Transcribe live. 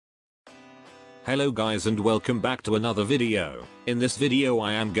Hello guys and welcome back to another video. In this video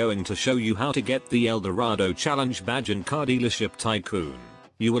I am going to show you how to get the Dorado Challenge badge in Car Dealership Tycoon.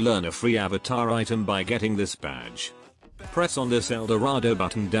 You will earn a free avatar item by getting this badge. Press on this Dorado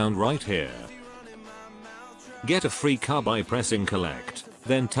button down right here. Get a free car by pressing collect,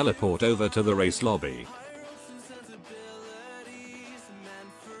 then teleport over to the race lobby.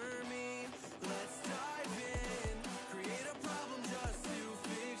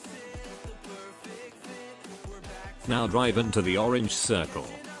 Now drive into the orange circle.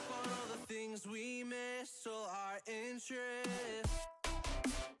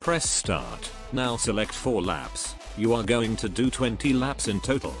 Press start. Now select 4 laps. You are going to do 20 laps in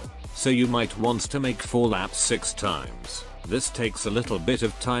total, so you might want to make 4 laps 6 times. This takes a little bit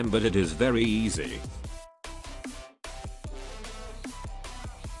of time but it is very easy.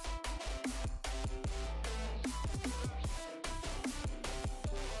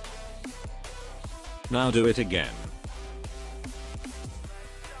 Now do it again.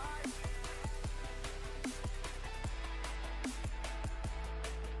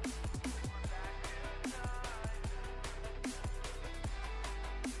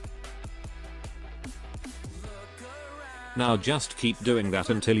 Now just keep doing that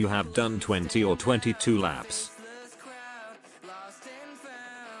until you have done 20 or 22 laps.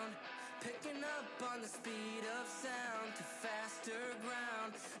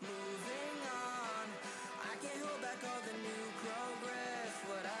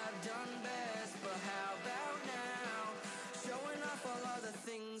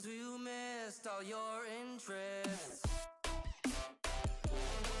 All your interests.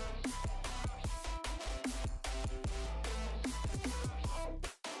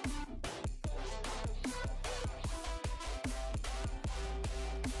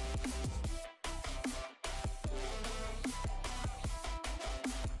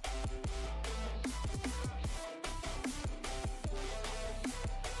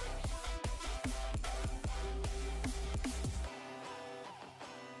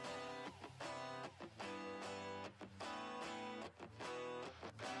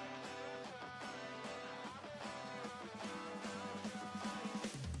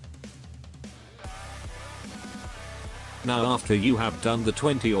 Now after you have done the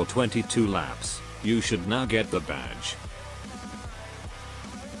 20 or 22 laps, you should now get the badge.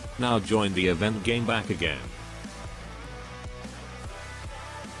 Now join the event game back again.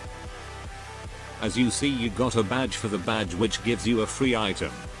 As you see, you got a badge for the badge which gives you a free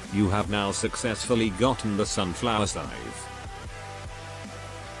item. You have now successfully gotten the Sunflower Scythe.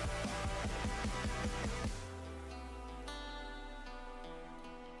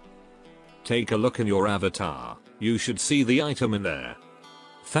 Take a look in your avatar. You should see the item in there.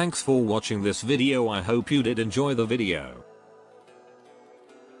 Thanks for watching this video. I hope you did enjoy the video.